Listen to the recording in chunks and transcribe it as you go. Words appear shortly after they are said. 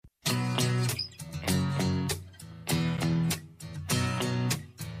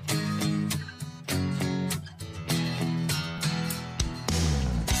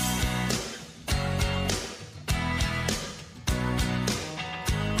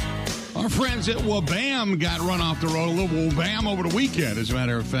Our friends at Wabam got run off the road. A little Wabam over the weekend, as a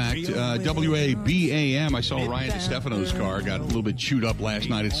matter of fact. WABAM. I saw Ryan DeStefano's car. Got a little bit chewed up last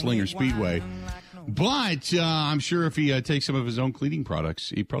night at Slinger Speedway. But I'm sure if he takes some of his own cleaning products,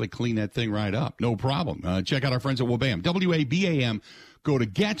 he'd probably clean that thing right up. No problem. Check out our friends at Wabam. WABAM. Go to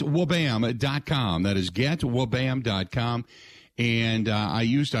getwabam.com. That is getwabam.com. And I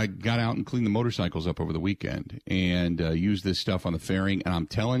got out and cleaned the motorcycles up over the weekend and used this stuff on the fairing. And I'm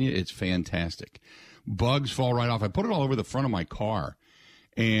telling you, it's fantastic. Bugs fall right off. I put it all over the front of my car.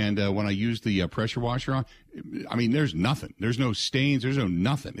 And when I use the pressure washer on, I mean, there's nothing. There's no stains. There's no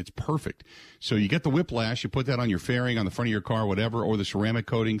nothing. It's perfect. So you get the whiplash. You put that on your fairing, on the front of your car, whatever, or the ceramic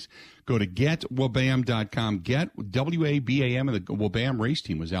coatings. Go to getwabam.com. Get W-A-B-A-M. And the Wabam race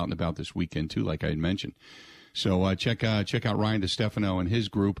team was out and about this weekend, too, like I had mentioned. So check out Ryan DeStefano and his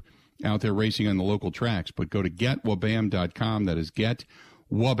group out there racing on the local tracks. But go to getwabam.com. That is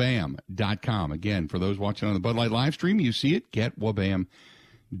getwabam.com. Again, for those watching on the Bud Light live stream, you see it,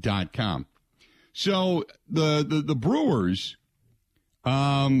 getwabam.com. So the Brewers,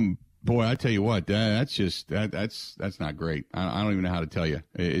 boy, I tell you what, that's not great. I don't even know how to tell you.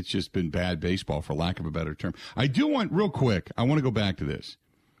 It's just been bad baseball, for lack of a better term. I do want, real quick, I want to go back to this.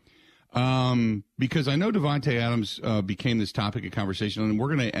 Because I know Davante Adams became this topic of conversation, and we're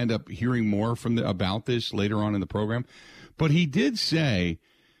going to end up hearing more about this later on in the program. But he did say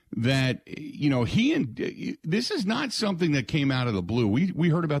that, you know, this is not something that came out of the blue. We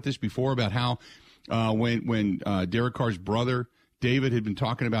heard about this before, about how when Derek Carr's brother David had been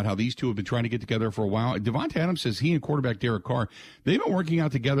talking about how these two have been trying to get together for a while. Davante Adams says he and quarterback Derek Carr, they've been working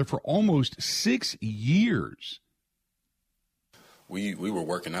out together for almost 6 years. We were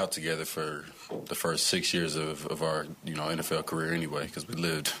working out together for the first 6 years of our NFL career anyway, because we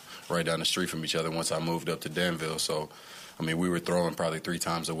lived right down the street from each other once I moved up to Danville. So, I mean, we were throwing probably 3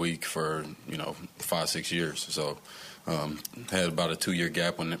 times a week for 5-6 years. So, had about a 2-year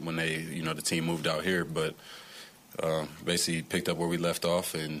gap when they the team moved out here, but basically picked up where we left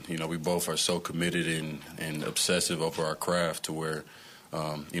off, and we both are so committed and obsessive over our craft to where.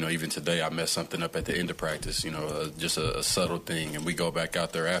 Even today I messed something up at the end of practice, just a subtle thing. And we go back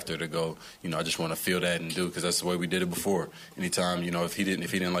out there after to go, I just want to feel that and do, because that's the way we did it before. Anytime, if he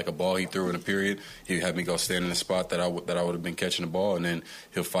didn't like a ball he threw in a period, he'd have me go stand in a spot that I would have been catching the ball, and then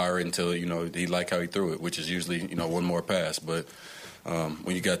he'll fire it until, he liked how he threw it, which is usually, one more pass. But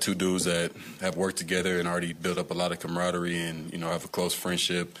when you got two dudes that have worked together and already built up a lot of camaraderie and, have a close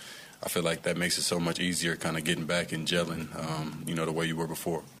friendship, I feel like that makes it so much easier kind of getting back and gelling, the way you were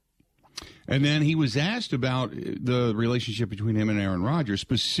before. And then he was asked about the relationship between him and Aaron Rodgers,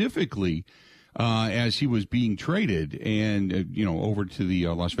 specifically as he was being traded and, over to the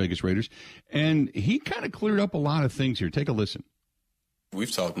Las Vegas Raiders. And he kind of cleared up a lot of things here. Take a listen. We've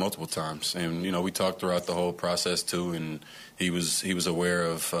talked multiple times, and we talked throughout the whole process too. And he was aware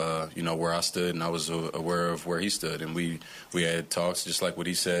of where I stood, and I was aware of where he stood. And we had talks, just like what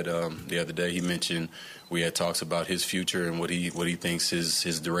he said the other day. He mentioned we had talks about his future and what he thinks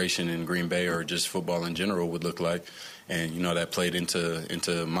his duration in Green Bay or just football in general would look like. And that played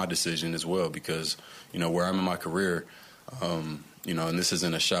into my decision as well, because where I'm in my career. And this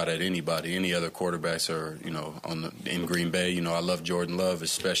isn't a shot at anybody, any other quarterbacks or, in Green Bay. I love Jordan Love,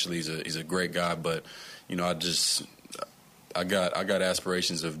 especially. He's a great guy, but, I got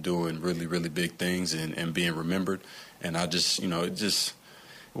aspirations of doing really, really big things and being remembered. And I just, it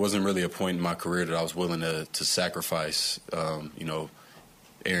wasn't really a point in my career that I was willing to sacrifice,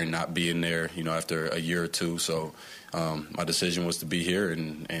 Aaron not being there, after a year or two. So my decision was to be here,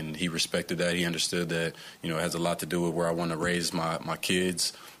 and he respected that. He understood that, it has a lot to do with where I want to raise my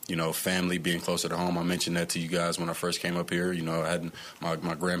kids, family, being closer to home. I mentioned that to you guys when I first came up here. I had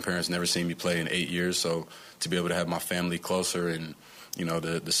my grandparents never seen me play in 8 years, so to be able to have my family closer and,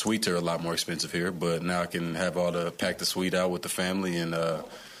 the suites are a lot more expensive here, but now I can have pack the suite out with the family and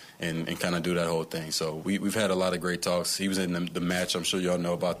kind of do that whole thing. So we've had a lot of great talks. He was in the match. I'm sure y'all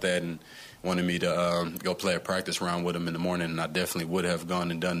know about that, and wanted me to go play a practice round with him in the morning, and I definitely would have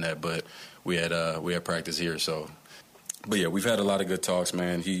gone and done that, but we had practice here. So, but yeah, we've had a lot of good talks,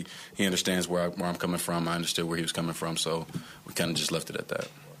 man. He understands where I'm coming from. I understood where he was coming from, so we kind of just left it at that.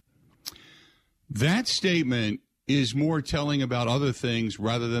 That statement is more telling about other things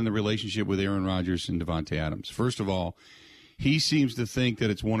rather than the relationship with Aaron Rodgers and Davante Adams. First of all, he seems to think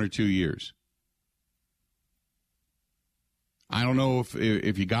that it's 1 or 2 years. I don't know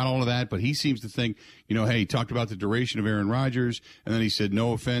if you got all of that, but he seems to think, hey, he talked about the duration of Aaron Rodgers, and then he said,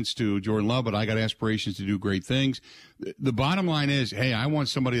 no offense to Jordan Love, but I got aspirations to do great things. The bottom line is, hey, I want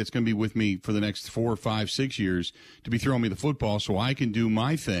somebody that's going to be with me for the next 4, 5, 6 years to be throwing me the football so I can do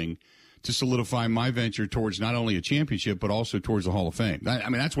my thing to solidify my venture towards not only a championship, but also towards the Hall of Fame. I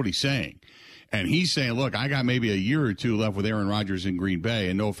mean, that's what he's saying. And he's saying, look, I got maybe a year or two left with Aaron Rodgers in Green Bay,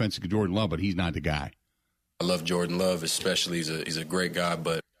 and no offense to Jordan Love, but he's not the guy. I love Jordan Love, especially. He's a great guy,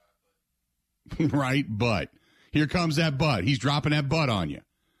 but. Right, but. Here comes that but. He's dropping that but on you.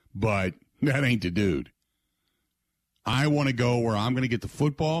 But that ain't the dude. I want to go where I'm going to get the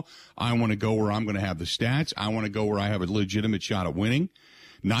football. I want to go where I'm going to have the stats. I want to go where I have a legitimate shot at winning.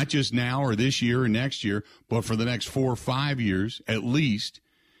 Not just now or this year or next year, but for the next 4 or 5 years at least,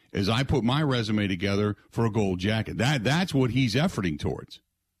 as I put my resume together for a gold jacket. That's what he's efforting towards.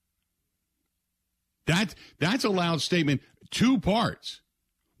 That's a loud statement. 2 parts.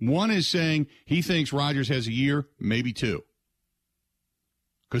 One is saying he thinks Rodgers has a year, maybe 2.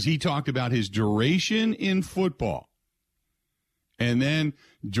 Because he talked about his duration in football. And then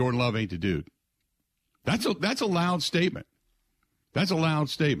Jordan Love ain't the dude. That's a loud statement. That's a loud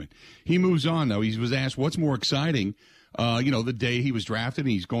statement. He moves on, though. He was asked what's more exciting, the day he was drafted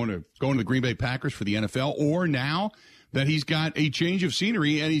and he's going to the Green Bay Packers for the NFL, or now that he's got a change of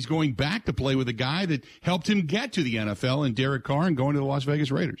scenery and he's going back to play with a guy that helped him get to the NFL and Derek Carr and going to the Las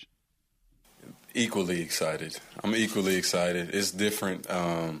Vegas Raiders. Equally excited. I'm equally excited. It's different.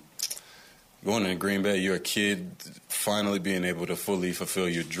 Going to Green Bay, you're a kid finally being able to fully fulfill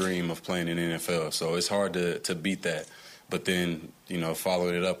your dream of playing in the NFL. So it's hard to beat that. But then,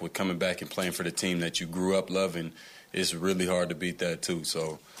 following it up with coming back and playing for the team that you grew up loving, it's really hard to beat that too.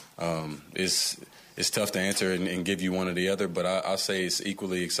 So it's tough to answer and give you one or the other. But I'll say it's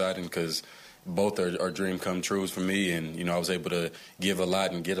equally exciting because both are dream come trues for me. And, I was able to give a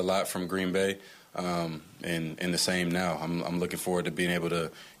lot and get a lot from Green Bay. And the same now. I'm looking forward to being able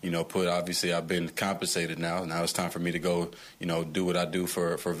to, obviously I've been compensated now. Now it's time for me to go, do what I do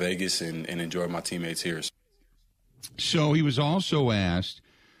for Vegas and enjoy my teammates here. So he was also asked,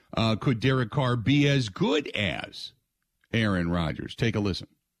 could Derek Carr be as good as Aaron Rodgers? Take a listen.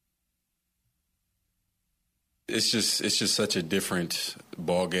 It's just such a different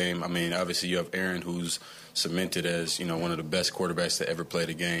ball game. I mean, obviously you have Aaron, who's cemented as, one of the best quarterbacks to ever play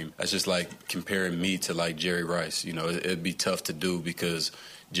the game. That's just like comparing me to like Jerry Rice. It'd be tough to do because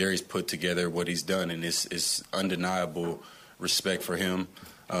Jerry's put together what he's done, and it's undeniable respect for him.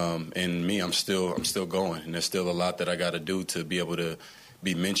 And me, I'm still going, and there's still a lot that I got to do to be able to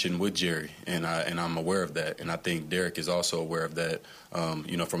be mentioned with Jerry, and I'm aware of that, and I think Derek is also aware of that,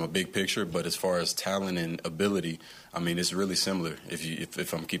 from a big picture. But as far as talent and ability, I mean, it's really similar.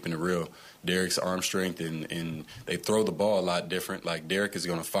 If I'm keeping it real, Derek's arm strength and they throw the ball a lot different. Like Derek is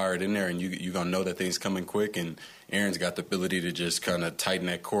going to fire it in there, and you're going to know that thing's coming quick. And Aaron's got the ability to just kind of tighten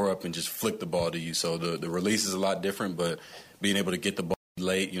that core up and just flick the ball to you. So the release is a lot different, but being able to get the ball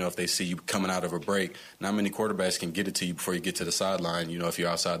late, if they see you coming out of a break, not many quarterbacks can get it to you before you get to the sideline, if you're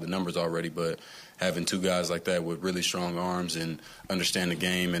outside the numbers already. But having 2 guys like that with really strong arms and understand the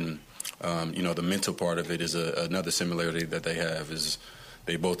game and, the mental part of it is another similarity that they have is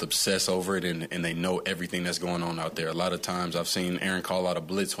they both obsess over it and they know everything that's going on out there. A lot of times I've seen Aaron call out a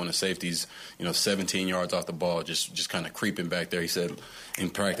blitz when the safety's, 17 yards off the ball, just kind of creeping back there. He said in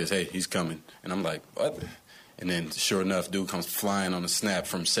practice, hey, he's coming. And I'm like, what? And then, sure enough, dude comes flying on the snap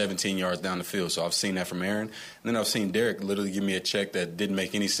from 17 yards down the field. So I've seen that from Aaron. And then I've seen Derek literally give me a check that didn't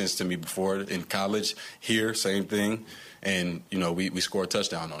make any sense to me before in college. Here, same thing. And, we score a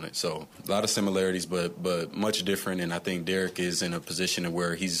touchdown on it. So a lot of similarities, but much different. And I think Derek is in a position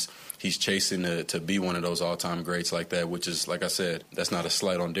where he's chasing to be one of those all-time greats like that, which is, like I said, that's not a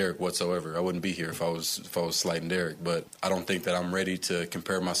slight on Derek whatsoever. I wouldn't be here if I was slighting Derek. But I don't think that I'm ready to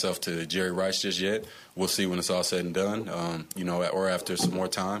compare myself to Jerry Rice just yet. We'll see when it's all said and done, or after some more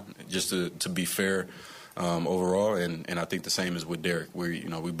time, just to be fair overall. And I think the same is with Derek.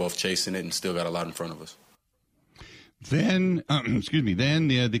 We both chasing it and still got a lot in front of us. Then, then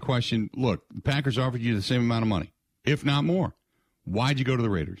the question, look, the Packers offered you the same amount of money, if not more. Why'd you go to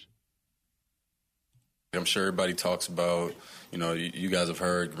the Raiders? I'm sure everybody talks about, you guys have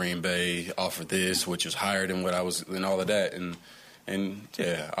heard Green Bay offer this, which is higher than what I was, and all of that. And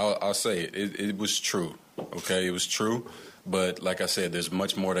yeah, I'll say it. It was true. Okay, it was true. But like I said, there's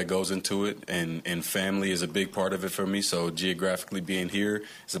much more that goes into it, and family is a big part of it for me. So geographically being here,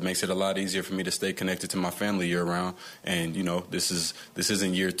 it makes it a lot easier for me to stay connected to my family year round. And this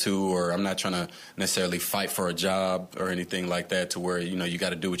isn't year 2, or I'm not trying to necessarily fight for a job or anything like that to where you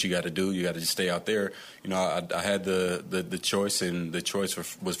got to do what you got to do. You got to just stay out there. I had the choice, and the choice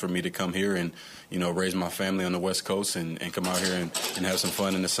was for me to come here and raise my family on the West Coast and come out here and have some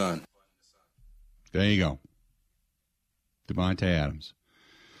fun in the sun. There you go. Davante Adams.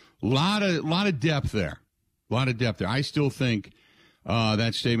 A lot of depth there. I still think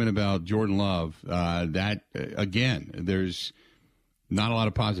that statement about Jordan Love, again, there's not a lot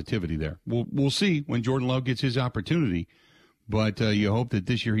of positivity there. We'll see when Jordan Love gets his opportunity, but you hope that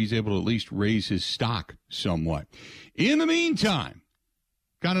this year he's able to at least raise his stock somewhat. In the meantime,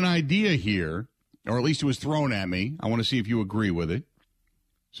 got an idea here, or at least it was thrown at me. I want to see if you agree with it.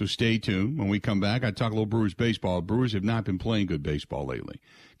 So stay tuned. When we come back, I talk a little Brewers baseball. Brewers have not been playing good baseball lately.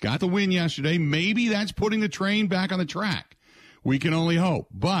 Got the win yesterday. Maybe that's putting the train back on the track. We can only hope.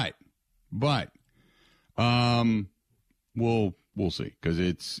 But we'll see, because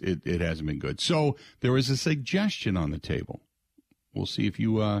it hasn't been good. So there is a suggestion on the table. We'll see if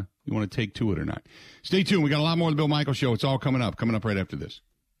you want to take to it or not. Stay tuned. We got a lot more of the Bill Michaels Show. It's all coming up right after this.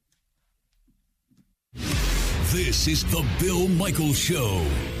 This is the Bill Michaels Show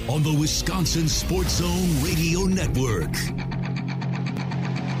on the Wisconsin Sports Zone Radio Network.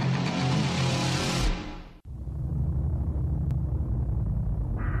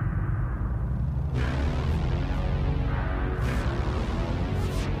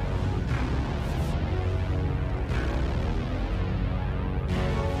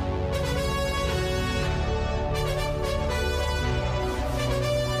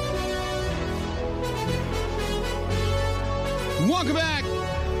 Welcome back.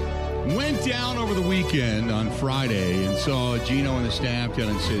 Went down over the weekend on Friday and saw Gino and the staff down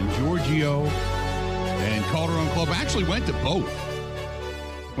in San Giorgio and Calderon Club. I actually went to both.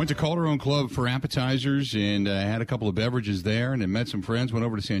 Went to Calderon Club for appetizers and had a couple of beverages there, and then met some friends. Went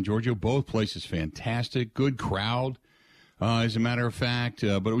over to San Giorgio. Both places fantastic. Good crowd, as a matter of fact.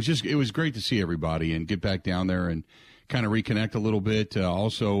 But it was great to see everybody and get back down there and kind of reconnect a little bit.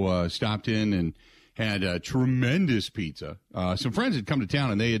 Also stopped in and had tremendous pizza. Some friends had come to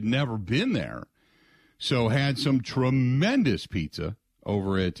town, and they had never been there. So had some tremendous pizza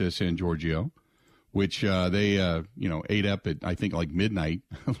over at San Giorgio, which they ate up at, I think, like midnight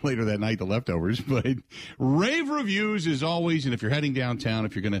later that night, the leftovers. But rave reviews as always. And if you're heading downtown,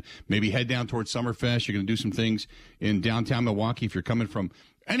 if you're going to maybe head down towards Summerfest, you're going to do some things in downtown Milwaukee. If you're coming from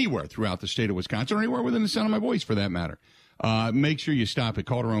anywhere throughout the state of Wisconsin, or anywhere within the sound of my voice for that matter, make sure you stop at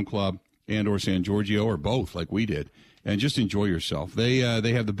Calderon Club and or San Giorgio, or both, like we did, and just enjoy yourself. They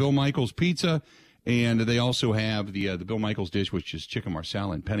have the Bill Michaels pizza, and they also have the Bill Michaels dish, which is chicken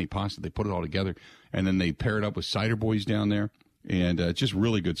marsala and penne pasta. They put it all together, and then they pair it up with cider boys down there, and it's just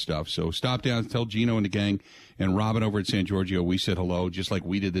really good stuff. So stop down, tell Gino and the gang and Robin over at San Giorgio we said hello, just like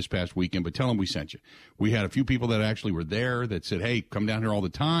we did this past weekend, but tell them we sent you. We had a few people that actually were there that said, hey, come down here all the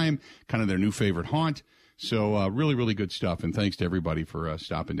time, kind of their new favorite haunt. So really, really good stuff, and thanks to everybody for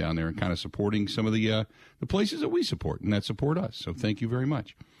stopping down there and kind of supporting some of the places that we support and that support us. So thank you very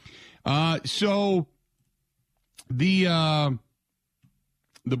much. So the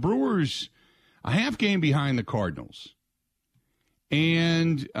Brewers, a half game behind the Cardinals,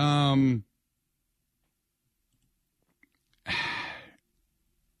 and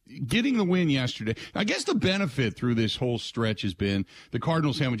getting the win yesterday. I guess the benefit through this whole stretch has been the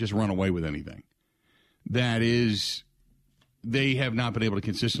Cardinals haven't just run away with anything. That is, they have not been able to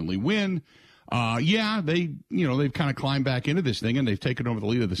consistently win. They've kind of climbed back into this thing, and they've taken over the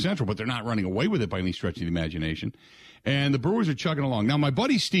lead of the Central, but they're not running away with it by any stretch of the imagination. And the Brewers are chugging along. Now, my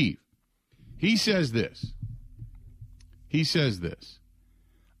buddy Steve, he says this.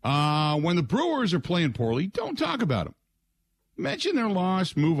 When the Brewers are playing poorly, don't talk about them. Mention their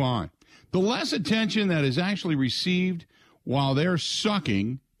loss, move on. The less attention that is actually received while they're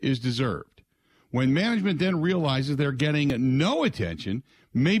sucking is deserved. When management then realizes they're getting no attention,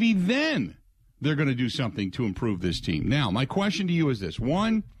 maybe then they're going to do something to improve this team. Now, my question to you is this.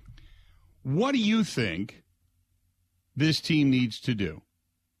 One, what do you think this team needs to do?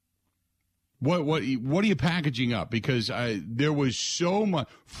 What are you packaging up? Because there was so much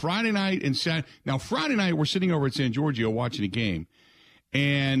Friday night and Saturday. Now, Friday night, we're sitting over at San Giorgio watching a game.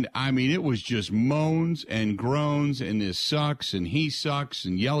 And, I mean, it was just moans and groans, and this sucks, and he sucks,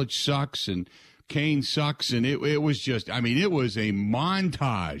 and Yelich sucks, and Kane sucks. And it was just, I mean, it was a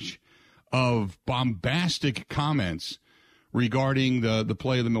montage of bombastic comments regarding the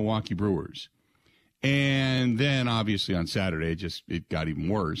play of the Milwaukee Brewers. And then, obviously, on Saturday, it got even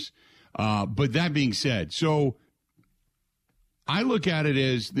worse. But that being said, so I look at it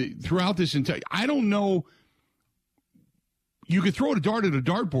as throughout this entire, I don't know, you could throw a dart at a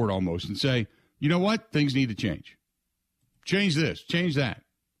dartboard almost and say, you know what, things need to change. Change this, change that.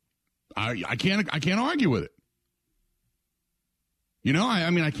 I can't argue with it. You know,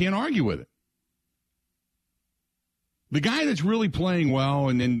 I can't argue with it. The guy that's really playing well,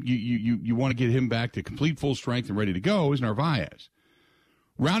 and then you want to get him back to complete full strength and ready to go, is Narvaez.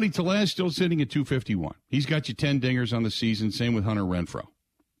 Rowdy Tellez still sitting at 251. He's got you 10 dingers on the season. Same with Hunter Renfroe.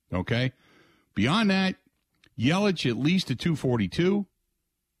 Okay? Beyond that, Yelich at least at 242.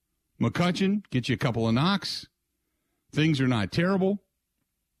 McCutchen gets you a couple of knocks. Things are not terrible.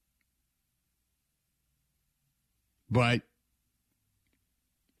 But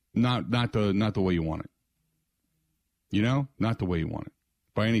not the way you want it. You know? Not the way you want it.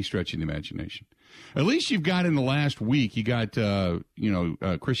 By any stretch of the imagination. At least you've got in the last week, you got,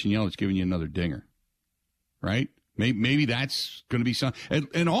 Christian Yelich giving you another dinger. Right? Maybe that's going to be something.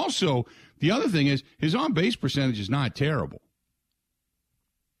 And also, the other thing is, his on-base percentage is not terrible.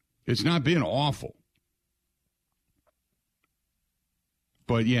 It's not been awful.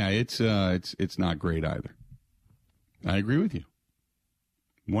 But, yeah, it's not great either. I agree with you.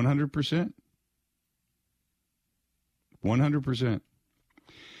 100%. 100%.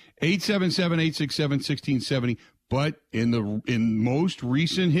 877-867-1670. But in most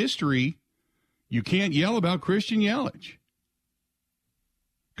recent history, you can't yell about Christian Yelich.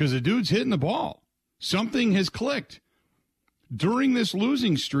 Because the dude's hitting the ball. Something has clicked. During this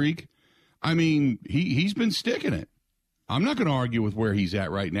losing streak, I mean, he's been sticking it. I'm not going to argue with where he's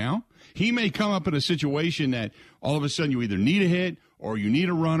at right now. He may come up in a situation that all of a sudden you either need a hit or you need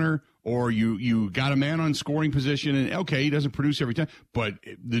a runner or you got a man on scoring position and, okay, he doesn't produce every time. But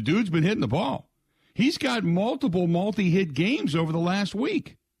the dude's been hitting the ball. He's got multiple multi-hit games over the last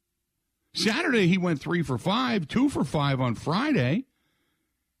week. Saturday he went 3 for 5, 2 for 5 on Friday.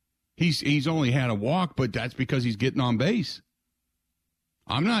 He's only had a walk, but that's because he's getting on base.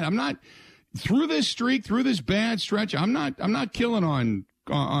 I'm not through this streak, through this bad stretch. I'm not killing on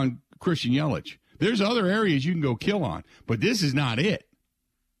Christian Yelich. There's other areas you can go kill on, but this is not it.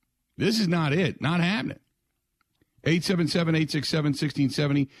 This is not it. Not happening.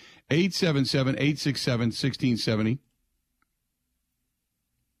 877-867-1670. 877-867-1670.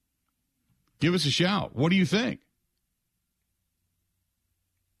 Give us a shout. What do you think?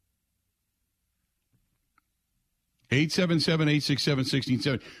 Eight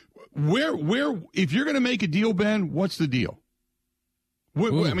 867-867-1670. Where? If you're going to make a deal, Ben, what's the deal?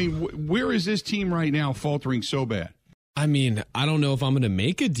 Where is this team right now faltering so bad? I mean, I don't know if I'm going to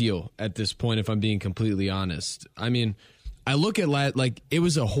make a deal at this point, if I'm being completely honest. I mean, I look at like it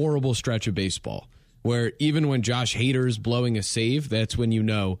was a horrible stretch of baseball where even when Josh Hader's blowing a save, that's when you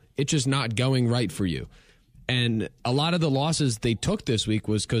know it's just not going right for you. And a lot of the losses they took this week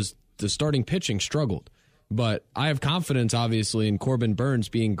was because the starting pitching struggled. But I have confidence, obviously, in Corbin Burns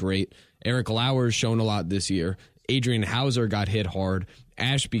being great. Eric Lauer's shown a lot this year. Adrian Hauser got hit hard.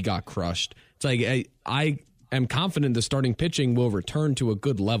 Ashby got crushed. It's like I am confident the starting pitching will return to a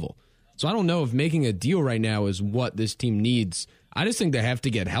good level. So I don't know if making a deal right now is what this team needs. I just think they have to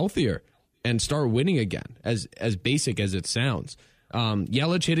get healthier and start winning again, as basic as it sounds.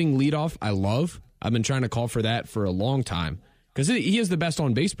 Yelich hitting leadoff, I love. I've been trying to call for that for a long time because he has the best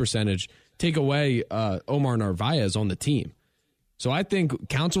on-base percentage. Take away Omar Narvaez on the team. So I think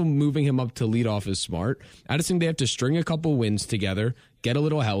Counsell moving him up to leadoff is smart. I just think they have to string a couple wins together, get a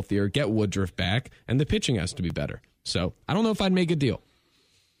little healthier, get Woodruff back, and the pitching has to be better. So I don't know if I'd make a deal.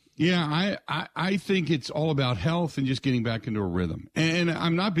 Yeah, I think it's all about health and just getting back into a rhythm. And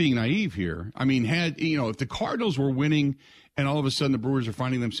I'm not being naive here. I mean, if the Cardinals were winning and all of a sudden the Brewers are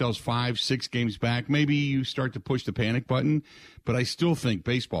finding themselves 5-6 games back, maybe you start to push the panic button. But I still think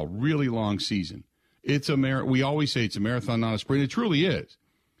baseball, really long season. It's a we always say it's a marathon, not a sprint. It truly is.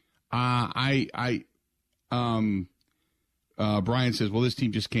 Brian says, well, this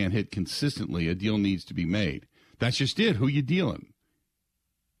team just can't hit consistently. A deal needs to be made. That's just it. Who you dealing?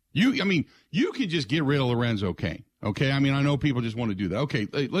 You can just get rid of Lorenzo Cain. Okay, I mean, I know people just want to do that. Okay,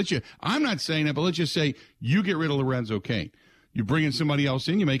 I'm not saying that, but let's just say you get rid of Lorenzo Cain. You're bringing somebody else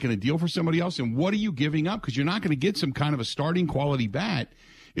in. You're making a deal for somebody else. And what are you giving up? Because you're not going to get some kind of a starting quality bat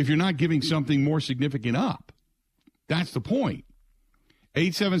if you're not giving something more significant up. That's the point.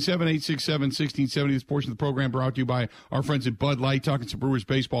 877-867-1670. This portion of the program brought to you by our friends at Bud Light, talking some Brewers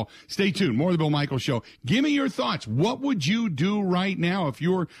baseball. Stay tuned. More of the Bill Michaels Show. Give me your thoughts. What would you do right now if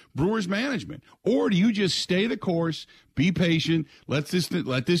you're Brewers management? Or do you just stay the course, be patient, let this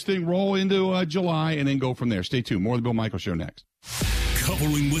thing roll into July, and then go from there? Stay tuned. More of the Bill Michaels Show next.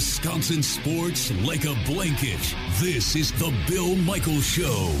 Covering Wisconsin sports like a blanket, this is the Bill Michaels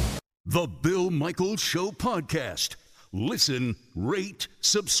Show. The Bill Michaels Show podcast. Listen, rate,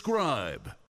 subscribe.